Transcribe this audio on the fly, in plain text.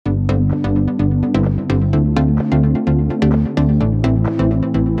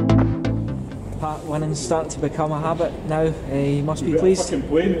Pat, winning's starting to become a habit now. You must be pleased. Sorry.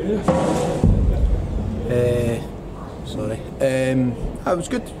 It was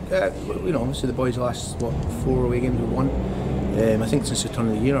good. You know, obviously the boys' last 4 away games we won. I think since the turn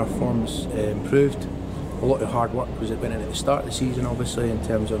of the year our form's improved. A lot of hard work was went in at the start of the season, obviously, in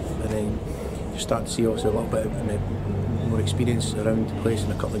terms of, and then you start to see obviously a little bit more experience around the place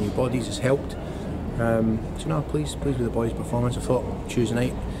and a couple of new bodies has helped. So no, pleased with the boys' performance. I thought Tuesday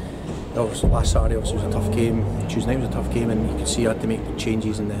night, obviously last Saturday obviously was a tough game. Tuesday night was a tough game, and you could see I had to make the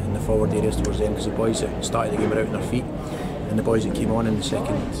changes in the forward areas towards the end, because the boys that started the game were out on their feet, and the boys that came on in the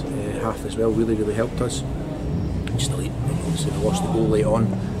second half as well really helped us. Just obviously we lost the goal late on,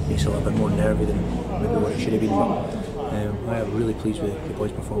 makes it a little bit more nervy than maybe what it should have been, but I'm really pleased with the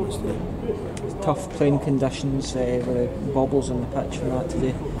boys' performance today. Tough playing conditions with the bobbles on the pitch and that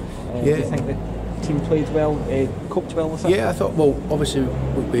today. Yeah. Do you think the team played well, coped well with it? Yeah, I thought, well, obviously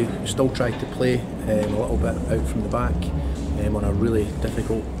we still tried to play a little bit out from the back on a really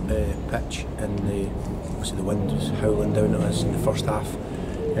difficult pitch, and obviously the wind was howling down at us in the first half.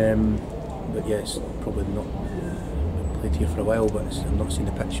 But yeah, it's probably not played here for a while, but I've not seen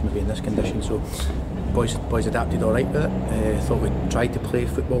the pitch maybe in this condition, so boys adapted all right with it. I thought we tried to play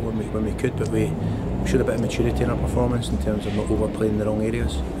football when we could, but we showed a bit of maturity in our performance in terms of not overplaying in the wrong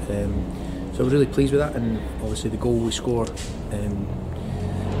areas. So I was really pleased with that, and obviously the goal we score in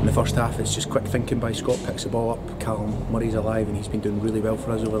the first half, it's just quick thinking by Scott, picks the ball up, Callum Murray's alive, and he's been doing really well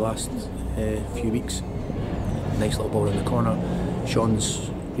for us over the last few weeks. Nice little ball in the corner, Sean's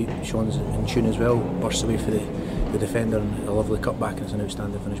in tune as well, bursts away for the defender, and a lovely cutback, and it's an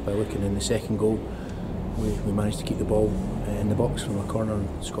outstanding finish by Luke. And in the second goal we managed to keep the ball in the box from a corner, and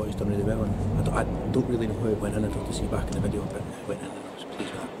Scotty's done really well, and I don't really know how it went in. I'd have to see back in the video, but it went in and I was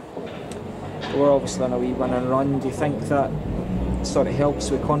pleased with that. We're obviously on a wee win and run. Do you think that sort of helps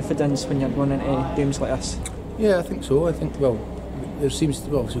with confidence when you're going into games like this? Yeah, I think so. I think, well, there seems to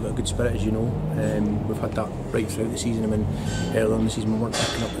be, obviously, we've got a good spirit, as you know. We've had that right throughout the season. I mean, earlier in the season we weren't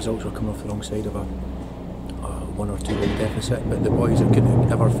picking up results, we're coming off the wrong side of a 1 or 2 goal deficit, but the boys have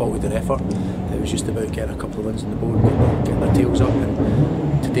never faulted their effort. It was just about getting a couple of wins on the board, getting their tails up, and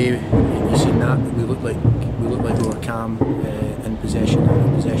today you've seen that. We looked like we were calm in possession.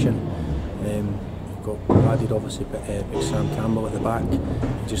 We've got added obviously big Sam Campbell at the back. He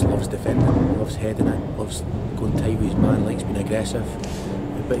just loves defending, loves heading it, loves going tight with his man, likes being aggressive.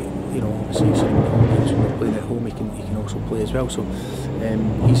 But you know, obviously you've seen when we're playing at home, he can also play as well. So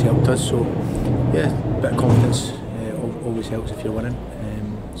he's helped us. So yeah, a bit of confidence always helps if you're winning.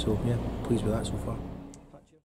 So yeah, pleased with that so far.